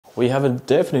we have a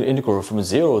definite integral from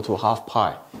 0 to half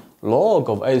pi log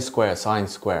of a squared sine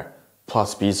squared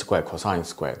plus b squared cosine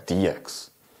squared dx,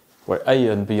 where a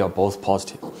and b are both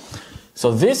positive.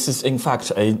 So this is in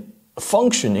fact a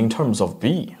function in terms of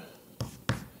b,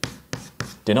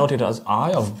 denoted as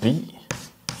I of b.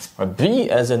 Where b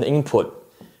as an input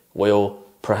will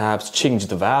perhaps change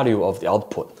the value of the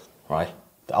output, right?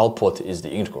 The output is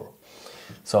the integral.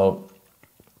 So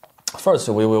first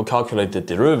we will calculate the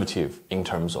derivative in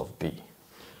terms of b.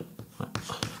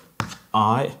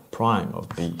 I prime of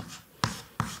b.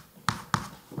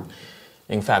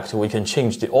 In fact, we can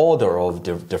change the order of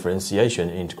the differentiation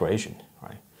and integration,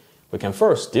 right? We can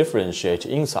first differentiate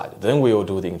inside, then we will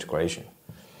do the integration.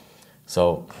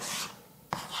 So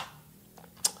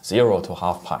 0 to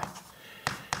half pi.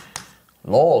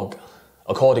 Log,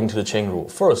 according to the chain rule,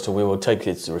 first we will take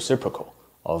its reciprocal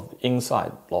of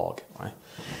inside log, right?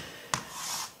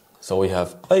 So we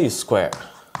have a squared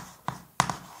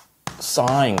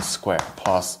sine squared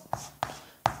plus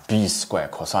b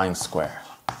squared cosine squared.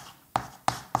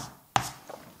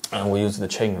 And we use the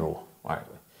chain rule, right?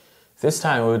 This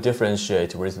time we'll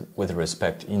differentiate with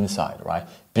respect inside, right?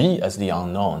 B as the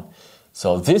unknown.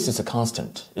 So this is a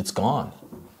constant, it's gone.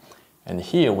 And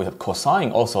here we have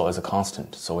cosine also as a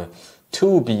constant. So we have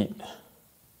 2b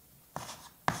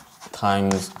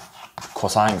times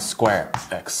cosine squared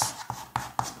x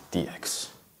dx.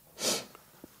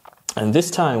 And this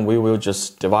time we will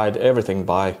just divide everything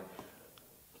by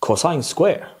cosine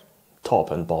square,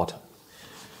 top and bottom.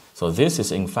 So this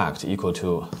is in fact equal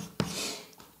to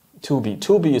 2b.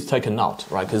 2b is taken out,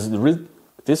 right? Because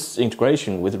this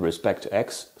integration with respect to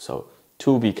x, so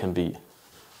 2b can be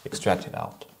extracted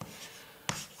out.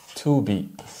 2b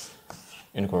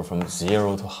integral from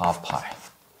 0 to half pi.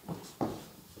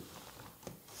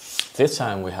 This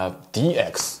time we have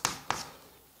dx,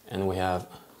 and we have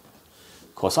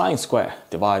cosine square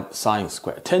divide sine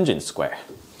square, tangent square.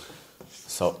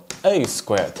 So a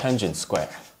square tangent square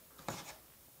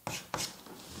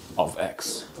of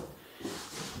x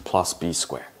plus b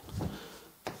squared.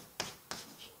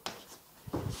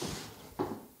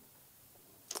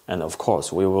 And of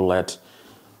course, we will let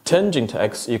tangent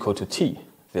x equal to t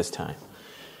this time.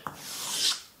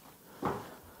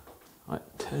 Right,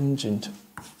 tangent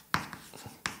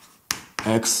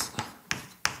x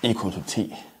equal to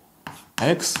t.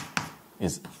 X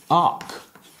is arc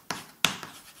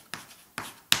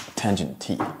tangent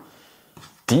t.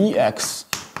 Dx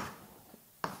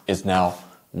is now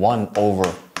 1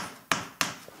 over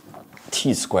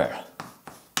t squared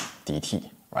dt,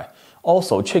 right?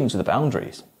 Also change the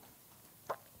boundaries.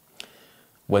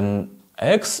 When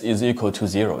x is equal to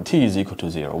 0, t is equal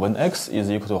to 0. When x is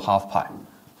equal to half pi,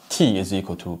 t is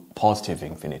equal to positive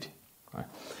infinity, right?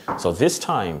 So this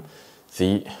time,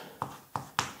 the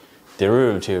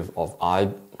derivative of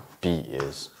IB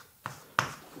is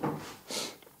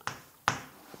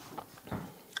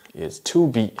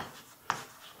 2b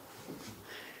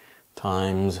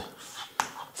times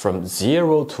from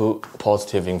 0 to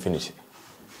positive infinity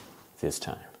this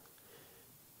time.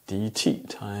 dt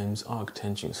times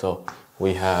arctangent. So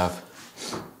we have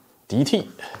dt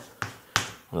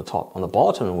on the top. On the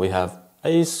bottom, we have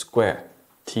a squared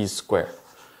t squared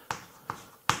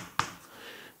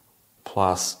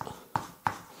plus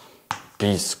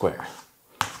b squared.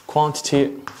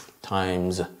 Quantity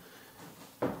times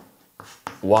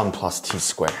 1 plus t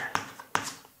squared.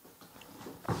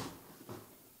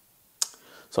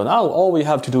 So now all we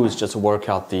have to do is just work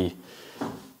out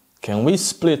can we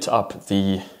split up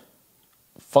the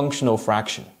functional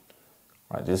fraction,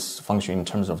 right? This function in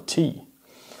terms of t.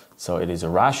 So it is a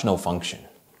rational function,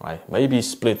 right? Maybe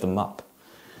split them up.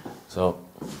 So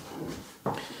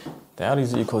that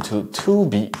is equal to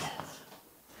 2b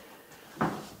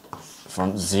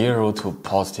from 0 to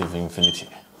positive infinity,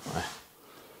 right?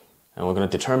 And we're going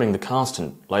to determine the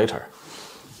constant later.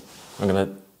 We're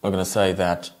going to say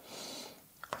that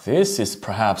this is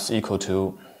perhaps equal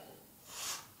to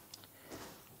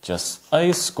just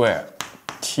a squared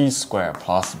t squared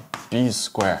plus b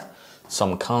squared,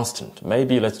 some constant.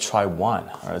 Maybe let's try 1,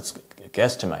 or let's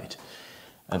guesstimate.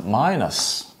 And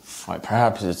minus, right,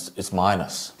 perhaps it's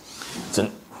minus. It's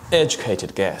an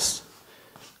educated guess.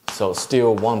 So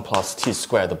still 1 plus t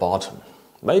squared at the bottom.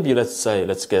 Maybe let's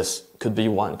guess, could be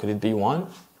 1. Could it be 1?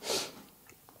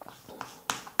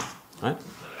 Right?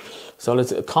 So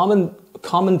let's a common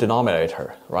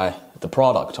denominator, right? The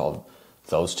product of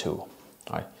those two,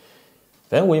 right?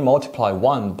 Then we multiply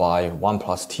 1 by 1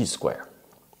 plus t squared.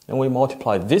 Then we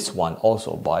multiply this one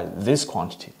also by this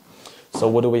quantity. So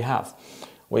what do we have?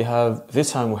 We have,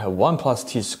 this time we have 1 plus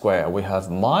t squared. We have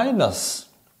minus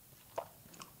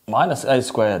minus a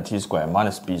squared t squared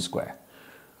minus b squared.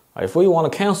 If we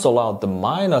want to cancel out the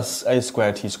minus a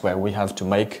squared t squared, we have to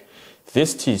make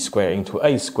this t squared into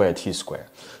a squared t squared.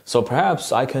 So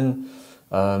perhaps I can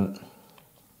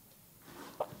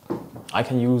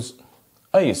use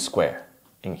a squared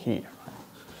in here.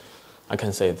 I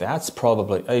can say that's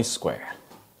probably a squared.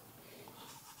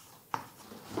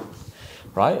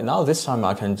 Right? Now this time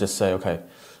I can just say, okay,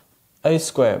 a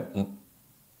squared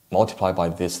multiplied by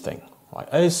this thing. Right?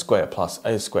 A squared plus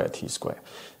a squared t squared.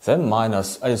 Then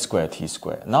minus a squared t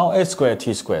squared. Now a squared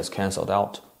t squared is cancelled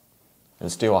out.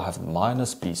 And still I have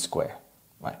minus b squared.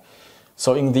 Right?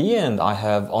 So in the end, I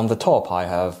have, on the top, I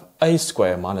have a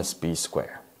squared minus b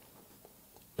squared.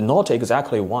 Not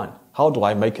exactly 1. How do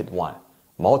I make it 1?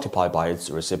 Multiply by its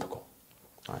reciprocal.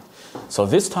 Right? So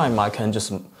this time I can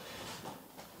just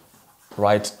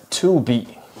write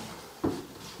 2b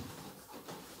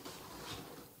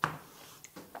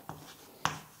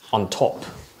on top,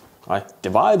 right?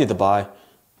 Divided by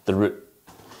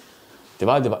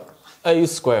a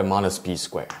squared minus b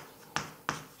squared.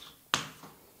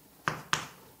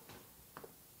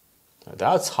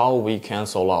 That's how we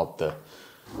cancel out the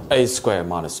a squared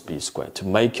minus b squared to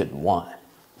make it 1.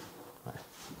 Right?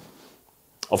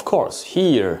 Of course,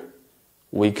 here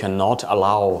we cannot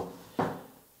allow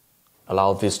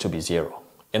this to be 0.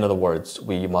 In other words,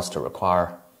 we must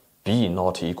require b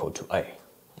not equal to a.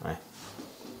 Right?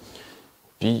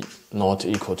 B not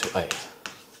equal to a.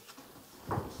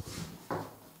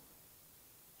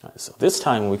 Right, so this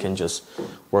time we can just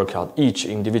work out each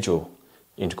individual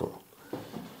integral.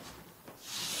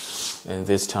 And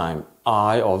this time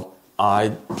I of I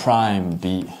prime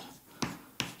b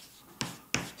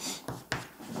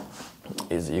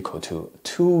is equal to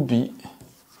 2b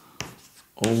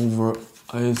over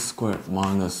a squared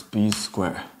minus b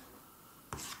squared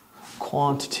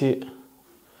quantity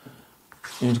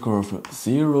integral from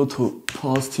 0 to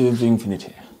positive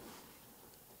infinity.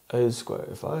 A squared.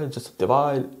 If I just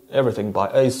divide everything by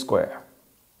a squared.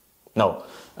 No,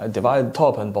 I divide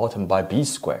top and bottom by b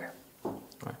squared.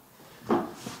 Right.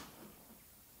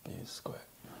 B squared.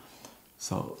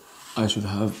 So I should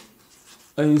have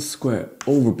a squared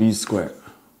over b squared.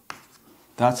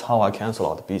 That's how I cancel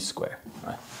out b squared.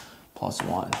 Right. Plus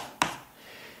 1.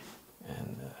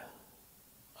 And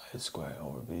a squared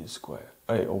over b squared.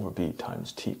 A over b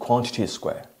times t, quantity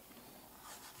squared.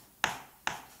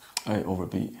 A over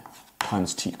b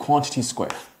times t, quantity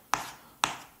squared.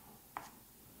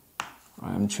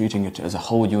 I'm treating it as a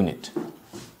whole unit.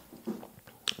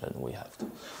 Then we have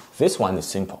this one is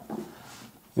simple.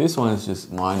 This one is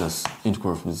just minus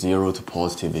integral from 0 to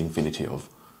positive infinity of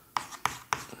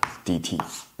dt,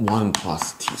 1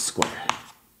 plus t squared.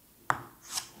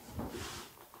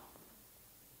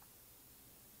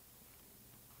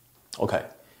 Okay,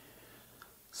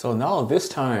 so now this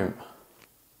time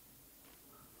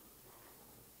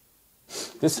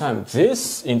this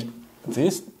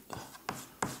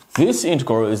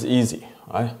integral is easy,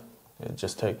 right?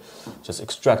 Just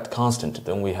extract constant,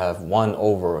 then we have 1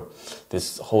 over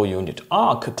this whole unit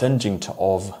arc tangent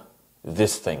of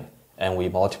this thing, and we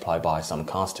multiply by some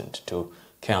constant to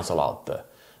cancel out the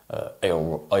a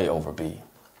over b.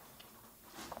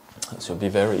 It should be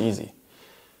very easy.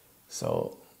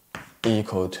 So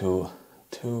equal to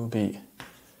 2b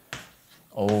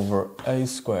over a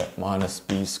squared minus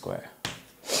b squared.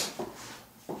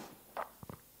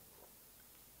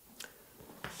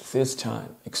 This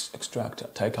time, extract,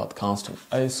 take out constant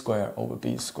a squared over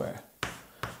b squared.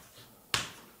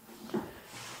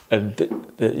 And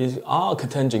there is arc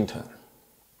tangent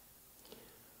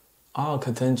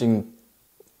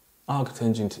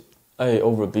a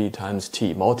over b times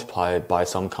t multiplied by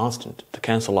some constant to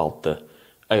cancel out the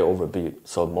a over b,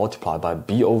 so multiply by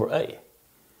b over a.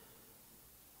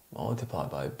 Multiply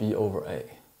by b over a.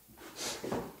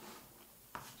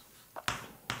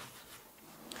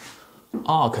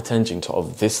 Arc tangent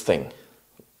of this thing,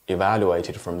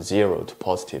 evaluated from 0 to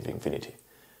positive infinity,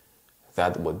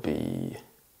 that would be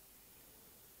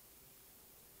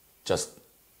just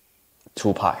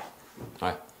 2 pi,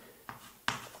 right?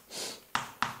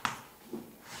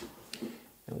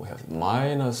 And we have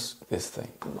minus this thing.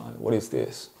 What is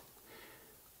this?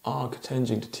 Arc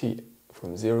tangent t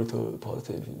from 0 to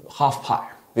positive, half pi.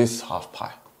 This is half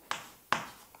pi.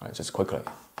 Right, just quickly.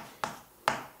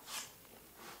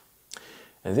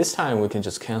 And this time we can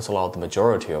just cancel out the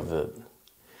majority of the,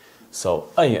 so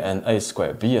a and a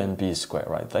squared, b and b squared,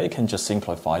 right? They can just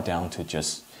simplify down to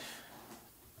just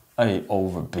a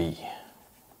over b,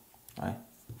 right?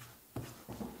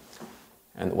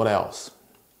 And what else?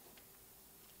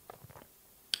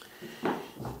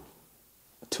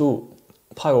 2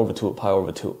 pi over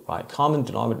 2, right? Common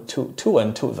denominator 2, 2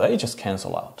 and 2, they just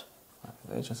cancel out. Right?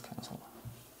 They just cancel out.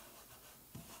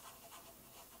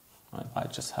 Right? I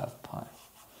just have pi.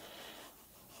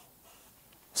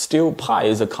 Still, pi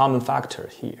is a common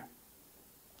factor here.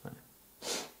 Right?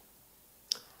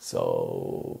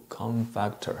 So, common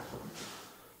factor.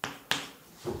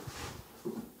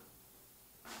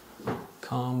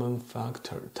 Common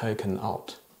factor taken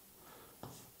out.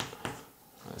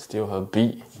 I still have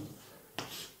b.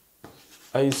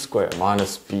 A squared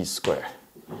minus b squared.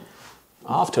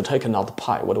 After taking out the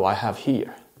pi, what do I have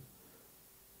here?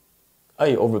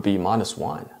 A over b minus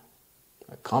 1.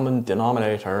 A common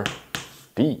denominator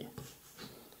b.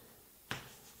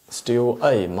 Still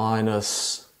a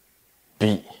minus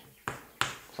b.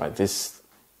 Right, this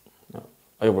no,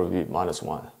 a over b minus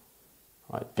 1.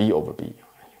 Right, b over b.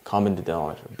 Common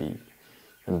denominator b.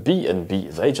 And b,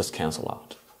 they just cancel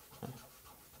out.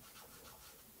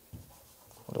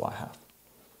 What do I have?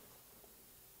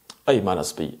 A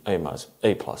minus b, a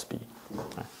plus b.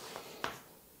 Right.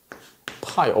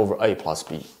 Pi over a plus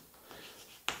b.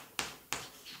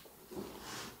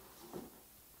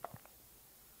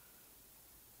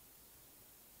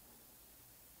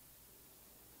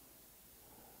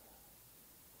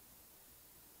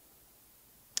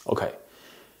 Okay,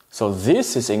 so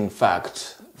this is in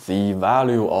fact the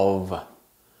value of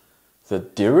the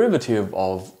derivative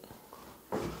of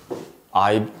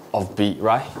I of b,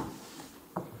 right?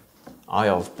 I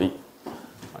of b,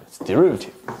 right, it's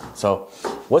derivative. So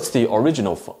what's the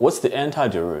original, what's the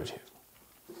antiderivative?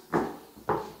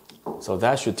 So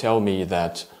that should tell me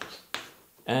that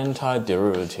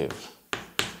antiderivative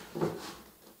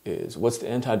is, what's the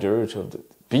antiderivative?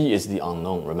 B is the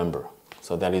unknown, remember.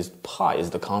 So that is pi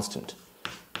is the constant.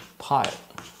 Pi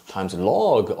times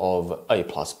log of a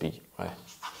plus b, right?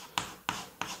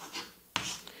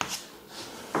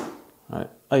 Right?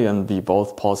 A and b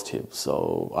both positive,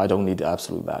 so I don't need the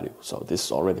absolute value. So this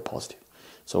is already positive.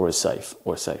 So we're safe.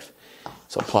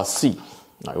 So plus c.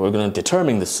 Right, we're going to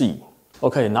determine the c.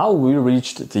 Okay, now we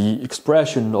reached the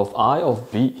expression of I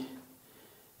of b.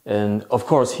 And of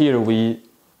course here we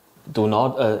do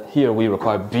not, here we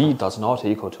require b does not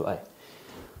equal to a.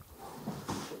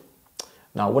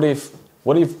 Now what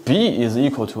if b is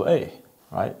equal to a,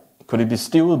 right? Could it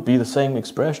still be the same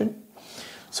expression?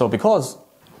 So because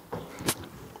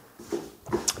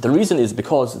the reason is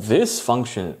because this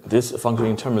function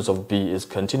in terms of b is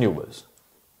continuous.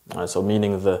 Right? So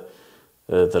meaning the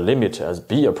limit as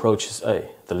b approaches a,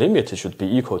 the limit should be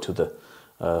equal to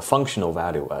the functional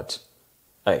value at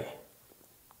a.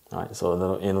 Right? So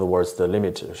in other words, the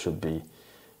limit should be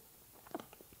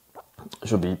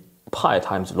pi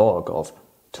times log of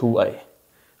 2a.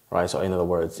 Right? So in other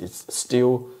words, it's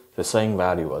still the same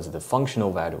value as the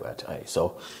functional value at a.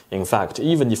 So in fact,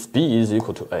 even if b is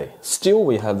equal to a, still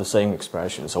we have the same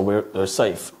expression. So we're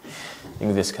safe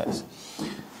in this case.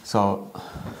 So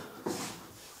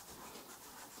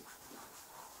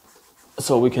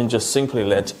we can just simply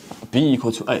let b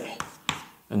equal to a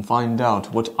and find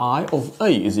out what I of a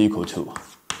is equal to.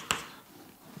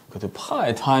 Equal to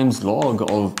pi times log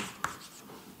of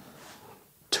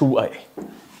 2a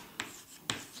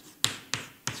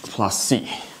plus c.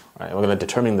 Right, we're going to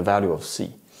determine the value of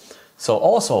c. So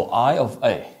also I of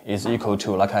a is equal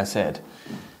to, like I said,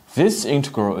 this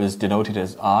integral is denoted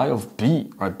as I of b,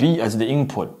 right? B as the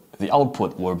input, the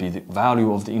output will be the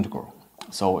value of the integral.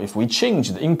 So if we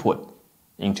change the input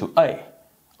into a,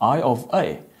 I of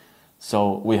a,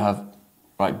 so we have,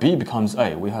 right, b becomes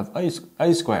a, we have a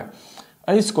squared.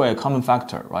 A squared common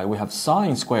factor, right? We have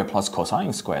sine squared plus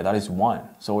cosine squared, that is 1.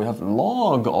 So we have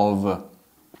log of,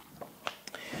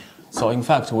 so in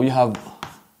fact we have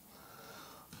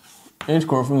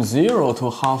integral from 0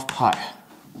 to half pi,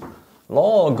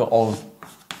 log of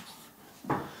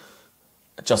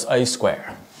just a squared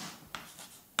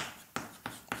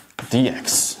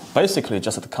dx, basically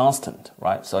just the constant,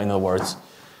 right? So in other words,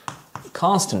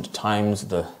 constant times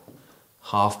the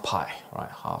half pi,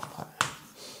 right? Half pi.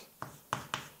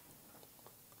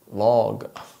 Log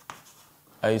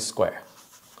a squared.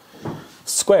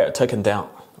 Square taken down,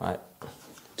 right?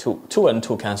 2 and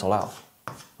 2 cancel out,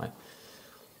 right?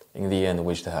 In the end,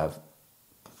 we should have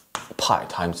pi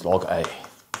times log a.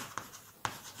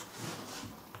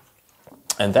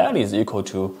 And that is equal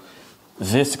to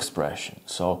this expression.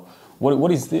 So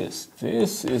what is this?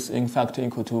 This is in fact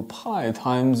equal to pi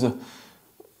times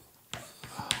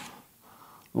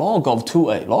log of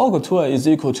 2a. Log of 2a is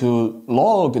equal to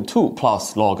log 2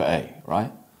 plus log a,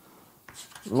 right?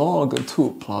 Log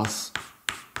 2 plus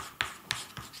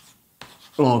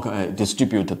log a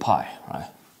distribute pi, right?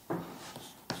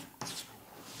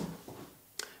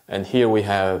 And here we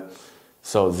have,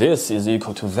 so this is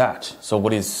equal to that. So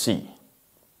what is C?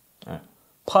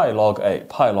 Pi log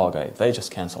A, they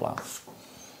just cancel out.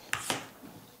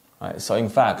 Right, so in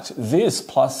fact, this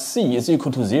plus C is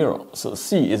equal to 0. So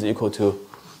C is equal to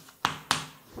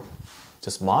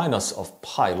just minus of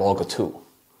pi log 2.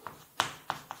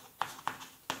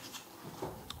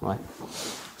 Right?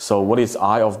 So what is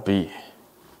I of B?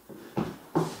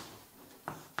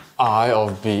 I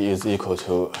of B is equal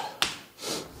to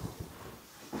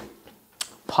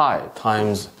pi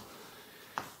times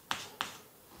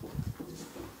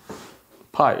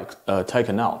pi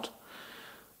taken out,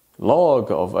 log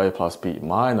of A plus B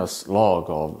minus log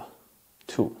of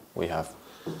 2. We have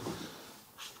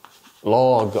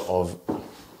log of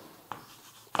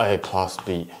A plus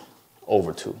B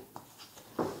over 2.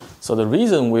 So the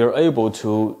reason we are able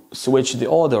to switch the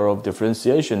order of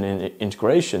differentiation and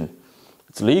integration,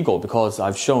 it's legal because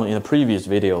I've shown in a previous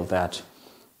video that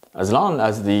as long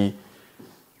as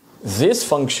this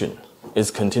function is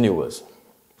continuous,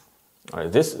 all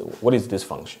right, what is this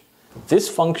function? This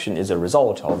function is a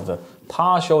result of the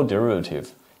partial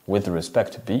derivative with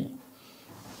respect to b.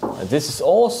 This is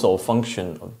also a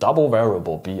function of double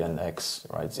variable b and x.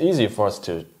 Right? It's easy for us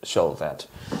to show that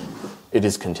it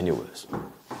is continuous.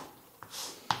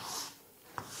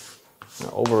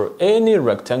 Now, over any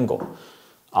rectangle,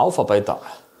 alpha, beta,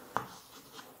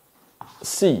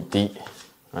 c, d,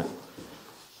 right?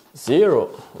 0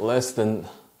 less than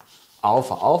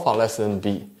alpha, alpha less than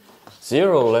b,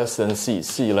 0 less than c,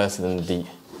 c less than d.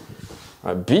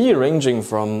 Right? B ranging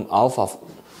from alpha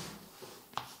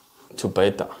to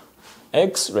beta,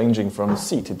 x ranging from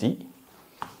c to d.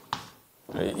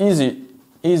 Right?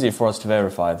 Easy for us to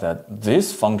verify that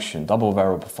this function, double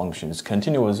variable function, is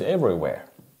continuous everywhere,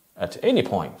 at any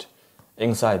point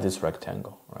inside this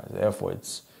rectangle. Right? Therefore,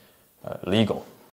 it's legal.